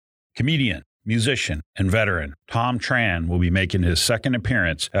Comedian, musician, and veteran Tom Tran will be making his second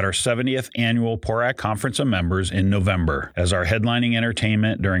appearance at our 70th annual PORAC Conference of Members in November as our headlining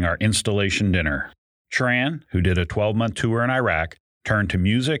entertainment during our installation dinner. Tran, who did a 12-month tour in Iraq, turned to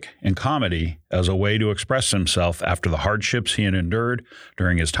music and comedy as a way to express himself after the hardships he had endured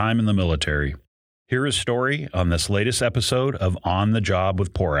during his time in the military. Hear his story on this latest episode of On the Job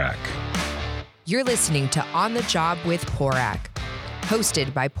with PORAC. You're listening to On the Job with PORAC,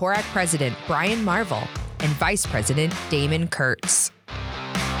 hosted by PORAC President Brian Marvel and Vice President Damon Kurtz.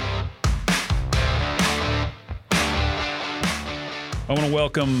 I want to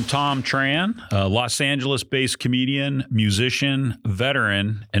welcome Tom Tran, a Los Angeles-based comedian, musician,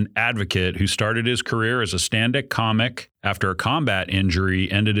 veteran, and advocate who started his career as a stand-up comic. After a combat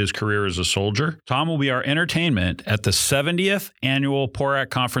injury, ended his career as a soldier. Tom will be our entertainment at the 70th annual PORAC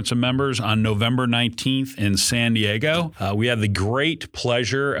Conference of Members on November 19th in San Diego. We had the great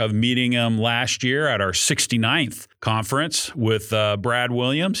pleasure of meeting him last year at our 69th conference with Brad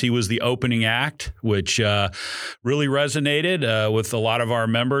Williams. He was the opening act, which really resonated with a lot of our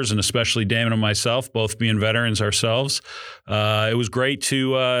members, and especially Damon and myself, both being veterans ourselves. It was great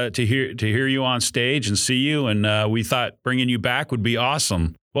to hear you on stage and see you, and we thought bringing you back would be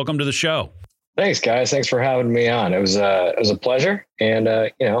awesome. Welcome to the show. Thanks, guys. Thanks for having me on. It was a pleasure, and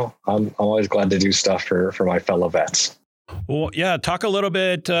I'm always glad to do stuff for my fellow vets. Well, yeah, talk a little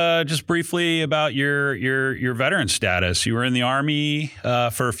bit, just briefly about your veteran status. You were in the Army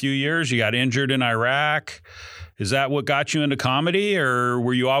for a few years. You got injured in Iraq. Is that what got you into comedy, or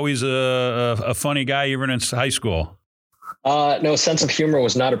were you always a funny guy even in high school? No, sense of humor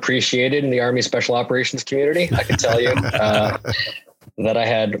was not appreciated in the Army Special Operations community. I can tell you that I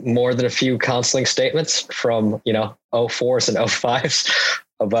had more than a few counseling statements from, 04s and 05s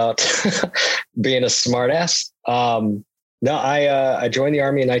about being a smartass. No, I joined the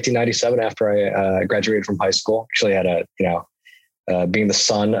Army in 1997 after I graduated from high school. Actually had being the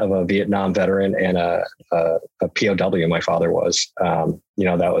son of a Vietnam veteran and a POW, my father was,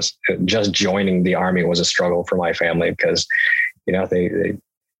 that was just joining the Army was a struggle for my family because,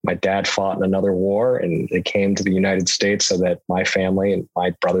 my dad fought in another war and they came to the United States so that my family and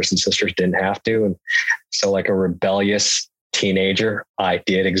my brothers and sisters didn't have to. And so like a rebellious teenager, I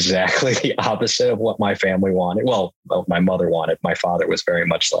did exactly the opposite of what my family wanted. Well, my mother wanted. My father was very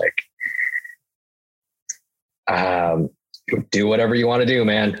much like, do whatever you want to do,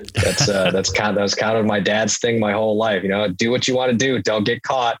 man. That was kind of my dad's thing my whole life. Do what you want to do. Don't get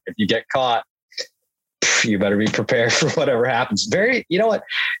caught. If you get caught, you better be prepared for whatever happens.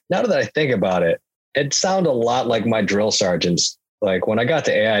 Now that I think about it, it sounded a lot like my drill sergeants. Like when I got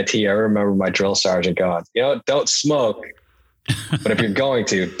to AIT, I remember my drill sergeant going, don't smoke, but if you're going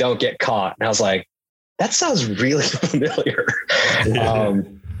to, don't get caught. And I was like, that sounds really familiar.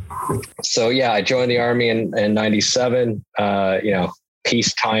 So yeah, I joined the Army in 97,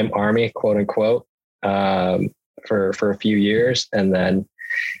 peacetime Army, quote unquote, for a few years. And then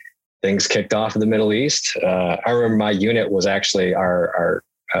things kicked off in the Middle East. I remember my unit was actually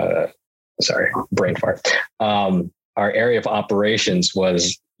brain fart. Our area of operations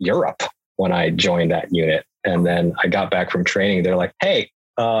was Europe when I joined that unit. And then I got back from training. They're like, hey,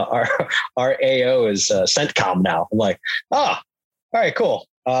 our AO is CENTCOM now. I'm like, all right, cool.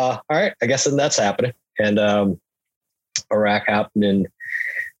 All right, I guess then that's happening. And Iraq happened in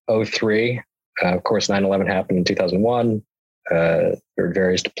 2003. Of course, 9/11 happened in 2001. There were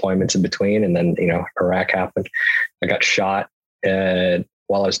various deployments in between. And then, Iraq happened. I got shot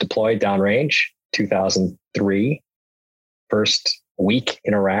while I was deployed downrange, 2003, first week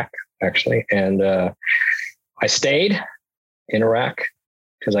in Iraq, actually. And I stayed in Iraq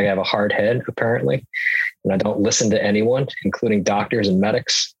because I have a hard head, apparently, and I don't listen to anyone, including doctors and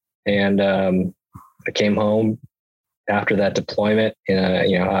medics. And I came home after that deployment,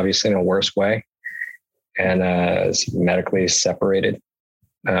 obviously in a worse way, and was medically separated,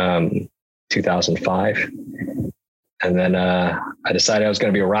 2005. And then I decided I was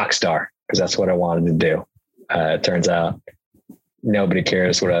going to be a rock star because that's what I wanted to do. It turns out nobody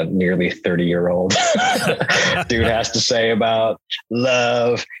cares what a nearly 30-year-old dude has to say about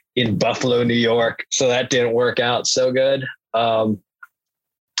love in Buffalo, New York. So that didn't work out so good. Found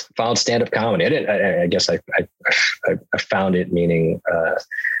stand-up comedy. I guess I found it, meaning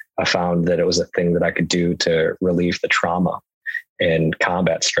I found that it was a thing that I could do to relieve the trauma and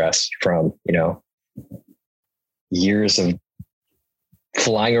combat stress from, years of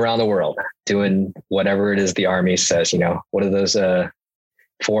flying around the world, doing whatever it is the Army says. What are those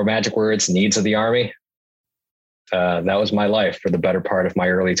 4 magic words? Needs of the Army. That was my life for the better part of my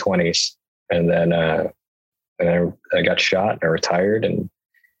early 20s. And then I got shot and I retired and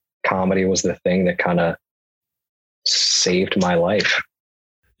comedy was the thing that kind of saved my life.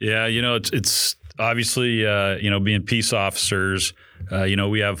 Yeah, it's obviously being peace officers.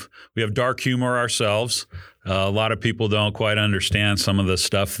 We have dark humor ourselves. A lot of people don't quite understand some of the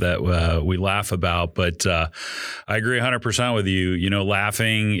stuff that we laugh about, but I agree 100% with you.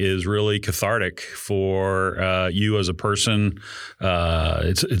 Laughing is really cathartic for you as a person.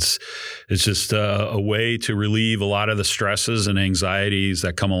 It's just a way to relieve a lot of the stresses and anxieties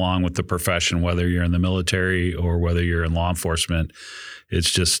that come along with the profession, whether you're in the military or whether you're in law enforcement. It's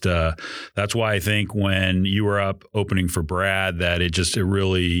just that's why I think when you were up opening for Brad, that it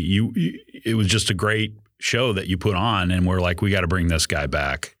was just a great show that you put on, and we're like, we got to bring this guy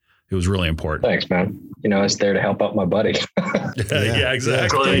back. It was really important. Thanks, man. I was there to help out my buddy. Yeah,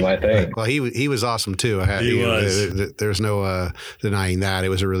 exactly. My thing. Well, he was awesome too. He was. There's no denying that. It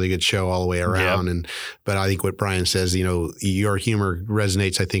was a really good show all the way around. Yep. But I think what Brian says, your humor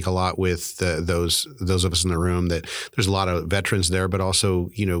resonates, I think, a lot with those of us in the room. That there's a lot of veterans there, but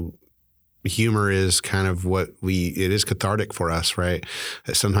also, humor is kind of it is cathartic for us, right?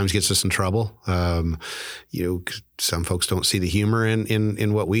 It sometimes gets us in trouble. Some folks don't see the humor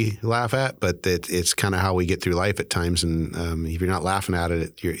in what we laugh at, but it's kind of how we get through life at times. And if you're not laughing at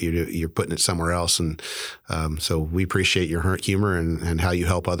it, you're putting it somewhere else. And so we appreciate your humor and how you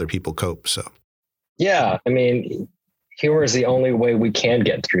help other people cope. So, yeah, humor is the only way we can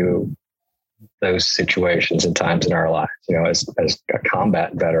get through those situations and times in our lives. As a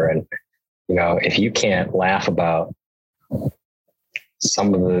combat veteran. If you can't laugh about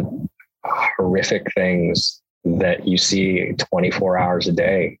some of the horrific things that you see 24 hours a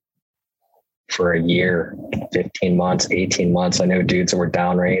day for a year, 15 months, 18 months. I know dudes that were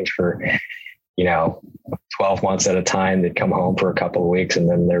downrange for, 12 months at a time. They'd come home for a couple of weeks and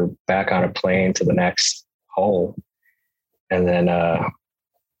then they're back on a plane to the next hole. And then,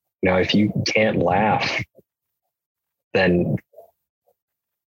 if you can't laugh, then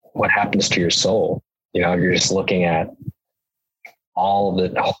what happens to your soul? You're just looking at all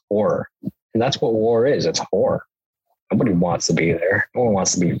of the horror. And that's what war is. It's horror. Nobody wants to be there. No one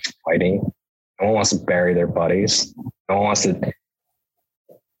wants to be fighting. No one wants to bury their buddies. No one wants to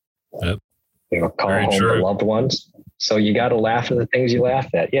call Very home true. their loved ones. So you got to laugh at the things you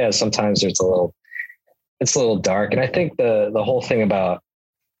laugh at. Yeah, sometimes it's a little dark. And I think the whole thing about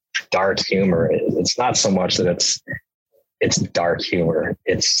dark humor, it's not so much that it's dark humor.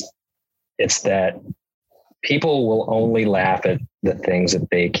 It's that people will only laugh at the things that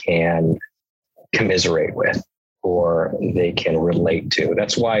they can commiserate with or they can relate to.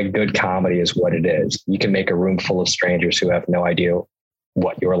 That's why good comedy is what it is. You can make a room full of strangers who have no idea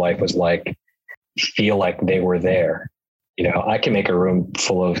what your life was like feel like they were there. I can make a room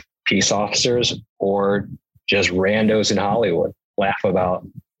full of peace officers or just randos in Hollywood laugh about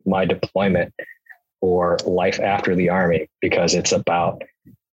my deployment or life after the Army, because it's about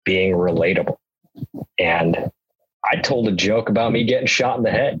being relatable. And I told a joke about me getting shot in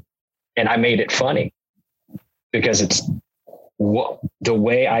the head and I made it funny because the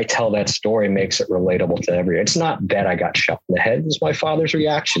way I tell that story makes it relatable to everyone. It's not that I got shot in the head. It's my father's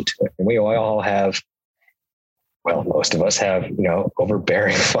reaction to it. And we all have, most of us have,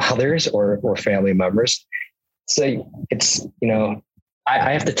 overbearing fathers or family members. So it's,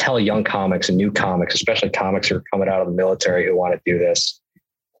 I have to tell young comics and new comics, especially comics who are coming out of the military who want to do this,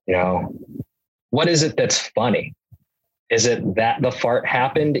 what is it that's funny? Is it that the fart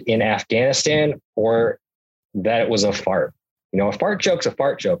happened in Afghanistan or that it was a fart? A fart joke's a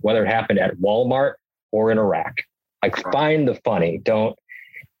fart joke, whether it happened at Walmart or in Iraq. Find the funny. Don't,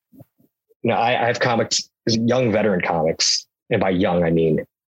 I have comics, young veteran comics, and by young, I mean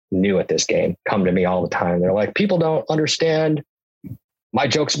new at this game, come to me all the time. They're like, people don't understand my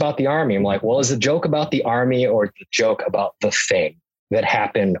joke's about the Army. I'm like, well, is the joke about the Army or the joke about the thing that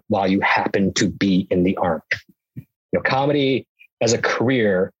happened while you happen to be in the Army? Comedy as a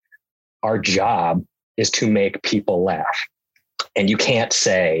career, our job is to make people laugh. And you can't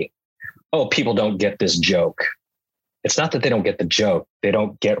say, oh, people don't get this joke. It's not that they don't get the joke. They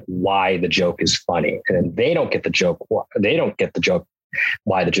don't get why the joke is funny. And they don't get the joke. They don't get the joke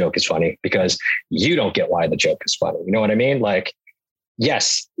why the joke is funny because you don't get why the joke is funny. You know what I mean?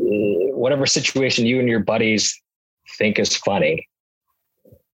 Yes, whatever situation you and your buddies think is funny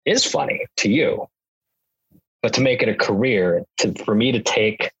to you. But to make it a career, for me to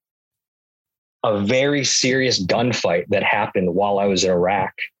take a very serious gunfight that happened while I was in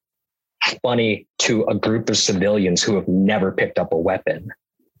Iraq funny to a group of civilians who have never picked up a weapon.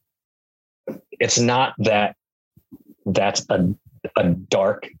 It's not that that's a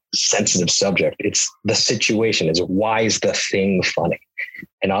dark, sensitive subject. It's the situation. Is why is the thing funny?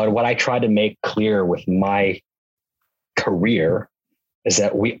 And what I try to make clear with my career is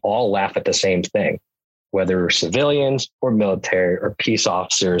that we all laugh at the same thing, whether we're civilians or military or peace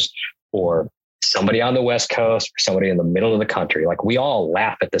officers or somebody on the West Coast or somebody in the middle of the country. Like, we all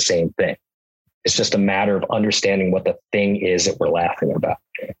laugh at the same thing. It's just a matter of understanding what the thing is that we're laughing about.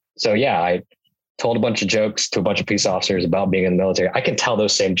 So yeah, I told a bunch of jokes to a bunch of peace officers about being in the military. I can tell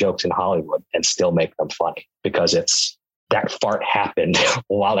those same jokes in Hollywood and still make them funny because that fart happened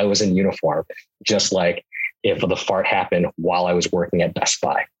while I was in uniform, just like if the fart happened while I was working at Best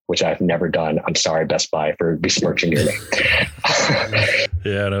Buy, which I've never done. I'm sorry, Best Buy, for besmirching your name.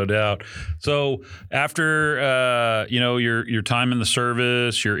 Yeah, no doubt. So after, your time in the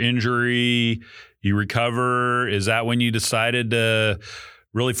service, your injury, you recover, is that when you decided to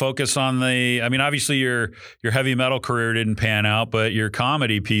really focus on obviously your heavy metal career didn't pan out, but your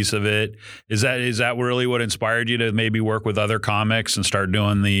comedy piece of it, is that really what inspired you to maybe work with other comics and start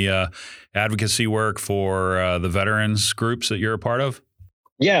doing the advocacy work for the veterans groups that you're a part of?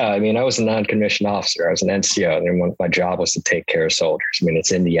 Yeah. I mean, I was a non-commissioned officer. I was an NCO, and my job was to take care of soldiers. I mean,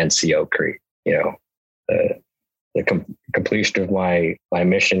 it's in the NCO creed, the completion of my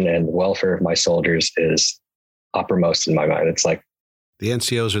mission and the welfare of my soldiers is uppermost in my mind. It's like, the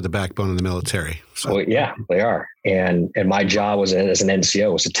NCOs are the backbone of the military. So. Well, yeah, they are. And my job was as an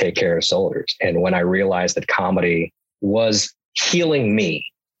NCO was to take care of soldiers. And when I realized that comedy was healing me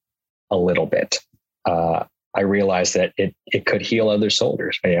a little bit, I realized that it could heal other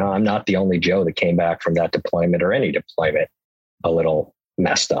soldiers. I'm not the only Joe that came back from that deployment or any deployment a little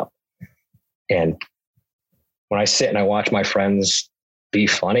messed up. And when I sit and I watch my friends be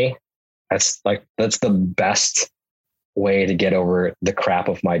funny, that's the best way to get over the crap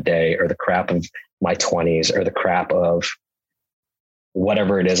of my day or the crap of my 20s or the crap of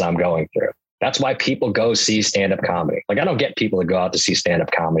whatever it is I'm going through. That's why people go see stand-up comedy. Like, I don't get people to go out to see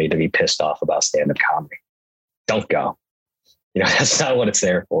stand-up comedy to be pissed off about stand-up comedy. Don't go. That's not what it's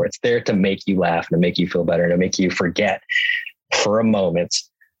there for. It's there to make you laugh and to make you feel better and to make you forget for a moment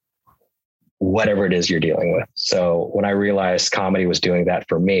whatever it is you're dealing with. So when I realized comedy was doing that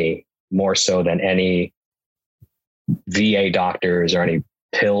for me, more so than any VA doctors or any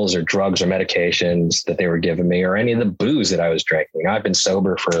pills or drugs or medications that they were giving me or any of the booze that I was drinking. I've been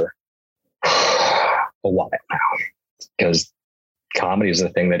sober for a while now because comedy is the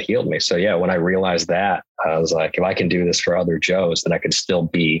thing that healed me. So yeah, when I realized that, I was like, if I can do this for other Joes, then I can still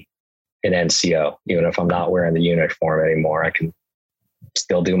be an NCO. Even if I'm not wearing the uniform anymore, I can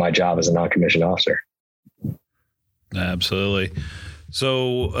still do my job as a non-commissioned officer. Absolutely.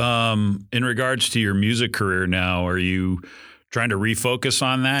 So in regards to your music career now, are you trying to refocus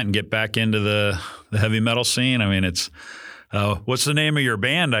on that and get back into the heavy metal scene? I mean, it's what's the name of your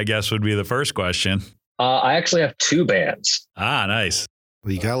band, I guess, would be the first question. I actually have two bands. Ah, nice.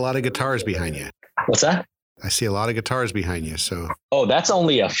 Well, you got a lot of guitars behind you. What's that? I see a lot of guitars behind you. So. Oh, that's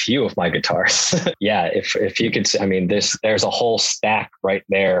only a few of my guitars. Yeah. If you could see, I mean, there's a whole stack right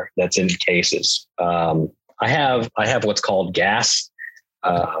there that's in cases. I have what's called GAS.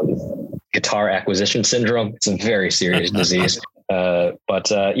 Guitar acquisition syndrome. It's a very serious disease.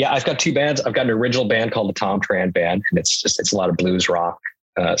 But I've got two bands. I've got an original band called the Tom Tran Band, and it's a lot of blues rock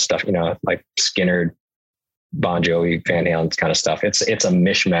stuff, like Skinner, Bon Jovi, Van Halen kind of stuff. It's a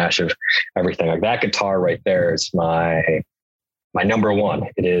mishmash of everything. Like, that guitar right there is my number one.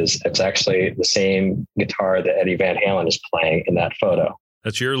 It's actually the same guitar that Eddie Van Halen is playing in that photo.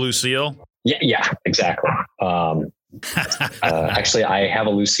 That's your Lucille? Yeah, exactly. Actually, I have a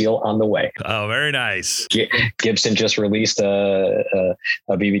Lucille on the way. Oh, very nice. Gibson just released a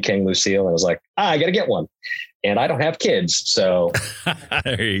BB King Lucille, and I was like, I got to get one. And I don't have kids, so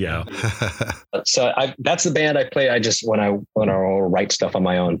there you go. So that's the band I play. I just when I write stuff on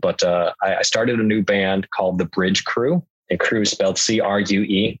my own. But I started a new band called the Bridge Crew, and Crew spelled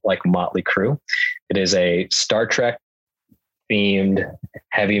CRUE, like Motley Crue. It is a Star Trek themed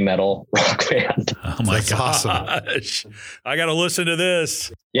heavy metal rock band. Oh my That's gosh. Awesome. I got to listen to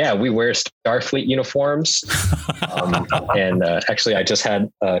this. Yeah, we wear Starfleet uniforms. And actually, I just had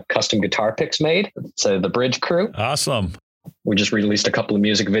custom guitar picks made. So the Bridge Crew. Awesome. We just released a couple of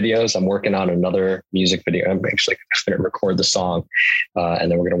music videos. I'm working on another music video. I'm actually going to record the song, and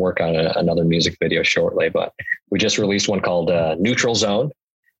then we're going to work on another music video shortly. But we just released one called Neutral Zone,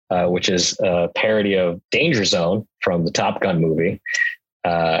 which is a parody of Danger Zone from the Top Gun movie.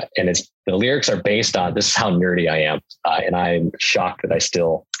 And the lyrics are based on, this is how nerdy I am. And I'm shocked that I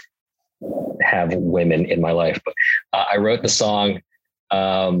still have women in my life. But I wrote the song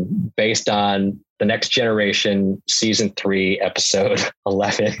based on The Next Generation season 3, episode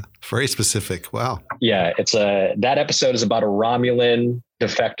 11. Very specific. Wow. Yeah, that episode is about a Romulan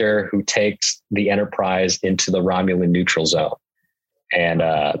defector who takes the Enterprise into the Romulan neutral zone. And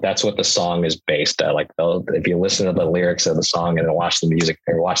that's what the song is based on. Like, if you listen to the lyrics of the song and then watch the music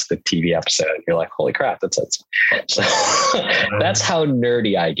or watch the TV episode, you're like, holy crap, that's it. So that's how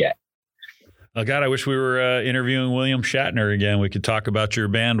nerdy I get. Oh, God, I wish we were interviewing William Shatner again. We could talk about your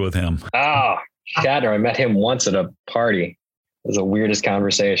band with him. Oh, Shatner. I met him once at a party. It was the weirdest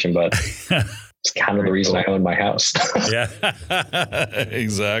conversation, but it's kind of the reason I own my house. Yeah,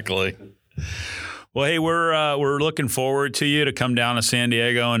 exactly. Well, hey, we're looking forward to you to come down to San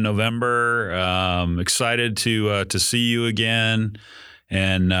Diego in November. Excited to see you again.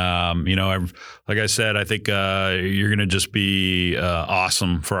 And, like I said, I think you're going to just be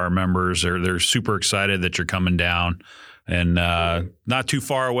awesome for our members. They're super excited that you're coming down and not too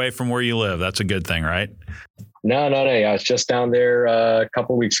far away from where you live. That's a good thing, right? No. Yeah, I was just down there a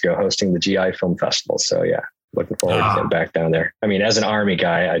couple of weeks ago hosting the GI Film Festival. So, yeah, looking forward to getting back down there. I mean, as an Army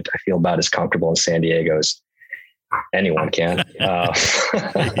guy, I feel about as comfortable in San Diego as anyone can.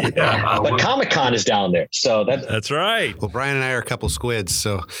 But Comic-Con is down there. So that's right. Well, Brian and I are a couple squids,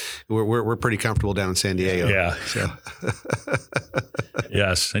 so we're pretty comfortable down in San Diego. Yeah. So.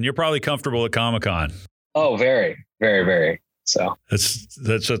 Yes. And you're probably comfortable at Comic-Con. Oh, very, very, very. So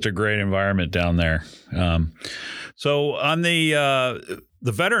that's such a great environment down there. So on the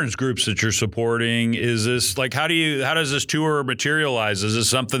veterans groups that you're supporting, is this like, how does this tour materialize? Is this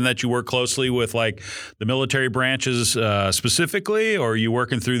something that you work closely with like the military branches specifically, or are you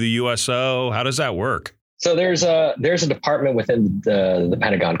working through the USO? How does that work? So there's a department within the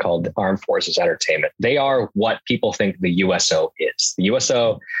Pentagon called Armed Forces Entertainment. They are what people think the USO is. The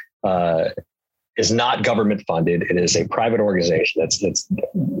USO is not government funded. It is a private organization.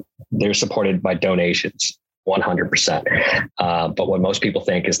 They're supported by donations, 100%. But what most people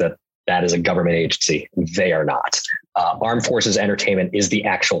think is that is a government agency. They are not. Armed Forces Entertainment is the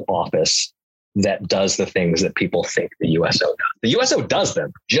actual office that does the things that people think the USO does. The USO does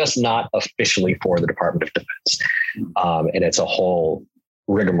them, just not officially for the Department of Defense. And it's a whole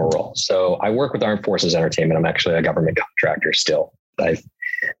rigmarole. So I work with Armed Forces Entertainment. I'm actually a government contractor still. I've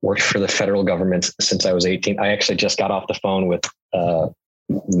worked for the federal government since I was 18. I actually just got off the phone with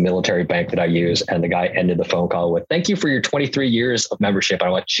military bank that I use, and the guy ended the phone call with, "Thank you for your 23 years of membership." And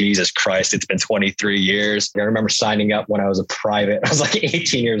I'm like, Jesus Christ, it's been 23 years. I remember signing up when I was a private. I was like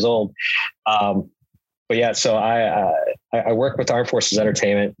 18 years old. But yeah, so I work with Armed Forces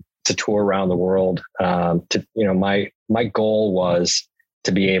Entertainment to tour around the world. My goal was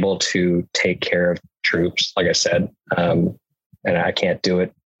to be able to take care of troops, like I said, and I can't do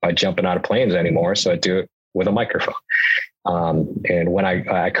it by jumping out of planes anymore. So I do it with a microphone. And when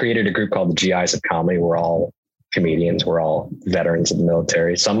I created a group called the GIs of Comedy, we're all comedians. We're all veterans of the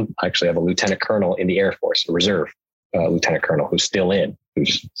military. Some actually have a lieutenant colonel in the Air Force, a reserve lieutenant colonel who's still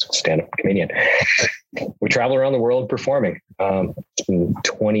who's a stand-up comedian. We travel around the world performing in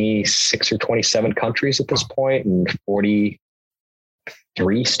 26 or 27 countries at this point, in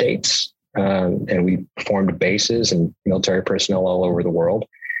 43 states. And we performed bases and military personnel all over the world,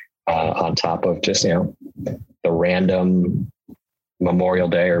 on top of just, the random Memorial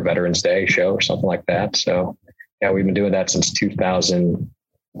Day or Veterans Day show or something like that. So yeah, we've been doing that since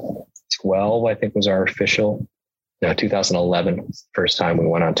 2012, I think was our official. No, 2011 was the first time we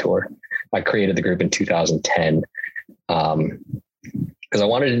went on tour. I created the group in 2010 because I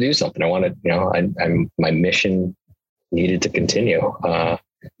wanted to do something. I wanted, my mission needed to continue.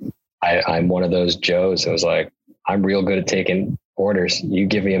 I'm one of those Joes that was like, I'm real good at taking orders. You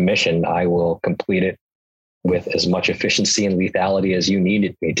give me a mission, I will complete it with as much efficiency and lethality as you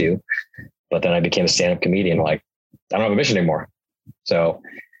needed me to. But then I became a stand-up comedian. Like, I don't have a mission anymore. So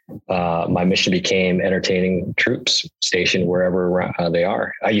my mission became entertaining troops stationed wherever they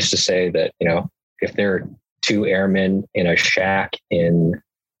are. I used to say that, if there are 2 airmen in a shack in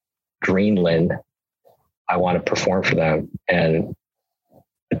Greenland, I want to perform for them. And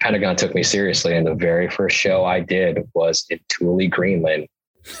the Pentagon took me seriously. And the very first show I did was in Thule, Greenland,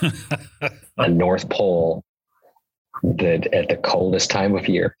 the North Pole, at the coldest time of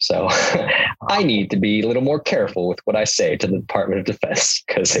year. So I need to be a little more careful with what I say to the Department of Defense,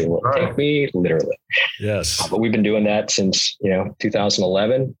 because they will take me literally. Yes. But we've been doing that since,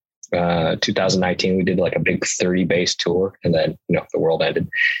 2011, 2019, we did like a big 30 base tour, and then, the world ended.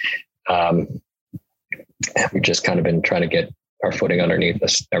 We've just kind of been trying to get our footing underneath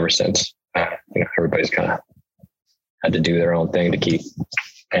us ever since. Everybody's kind of had to do their own thing to keep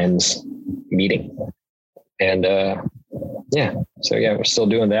ends meeting. And so we're still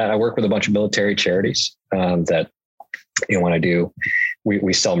doing that. I work with a bunch of military charities that, when I do,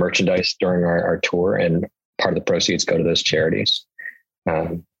 we sell merchandise during our tour, and part of the proceeds go to those charities.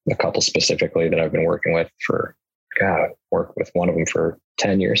 A couple specifically that I've been working with worked with one of them for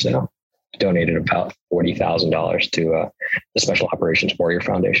 10 years now. Donated about $40,000 to the Special Operations Warrior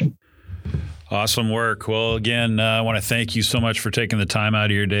Foundation. Awesome work. Well, again, I want to thank you so much for taking the time out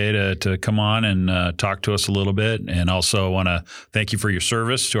of your day to come on and talk to us a little bit. And also want to thank you for your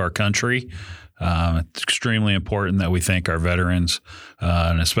service to our country. It's extremely important that we thank our veterans,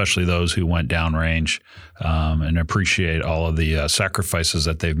 and especially those who went downrange, and appreciate all of the sacrifices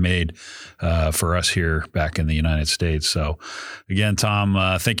that they've made for us here back in the United States. So again,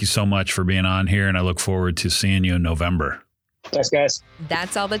 Tom, thank you so much for being on here, and I look forward to seeing you in November. Thanks, guys.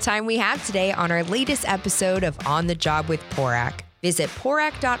 That's all the time we have today on our latest episode of On the Job with PORAC. Visit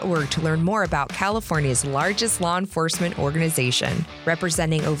PORAC.org to learn more about California's largest law enforcement organization,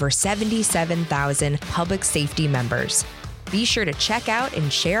 representing over 77,000 public safety members. Be sure to check out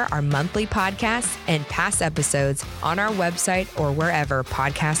and share our monthly podcasts and past episodes on our website or wherever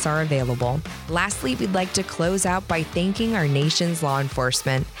podcasts are available. Lastly, we'd like to close out by thanking our nation's law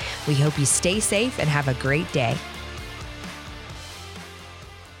enforcement. We hope you stay safe and have a great day.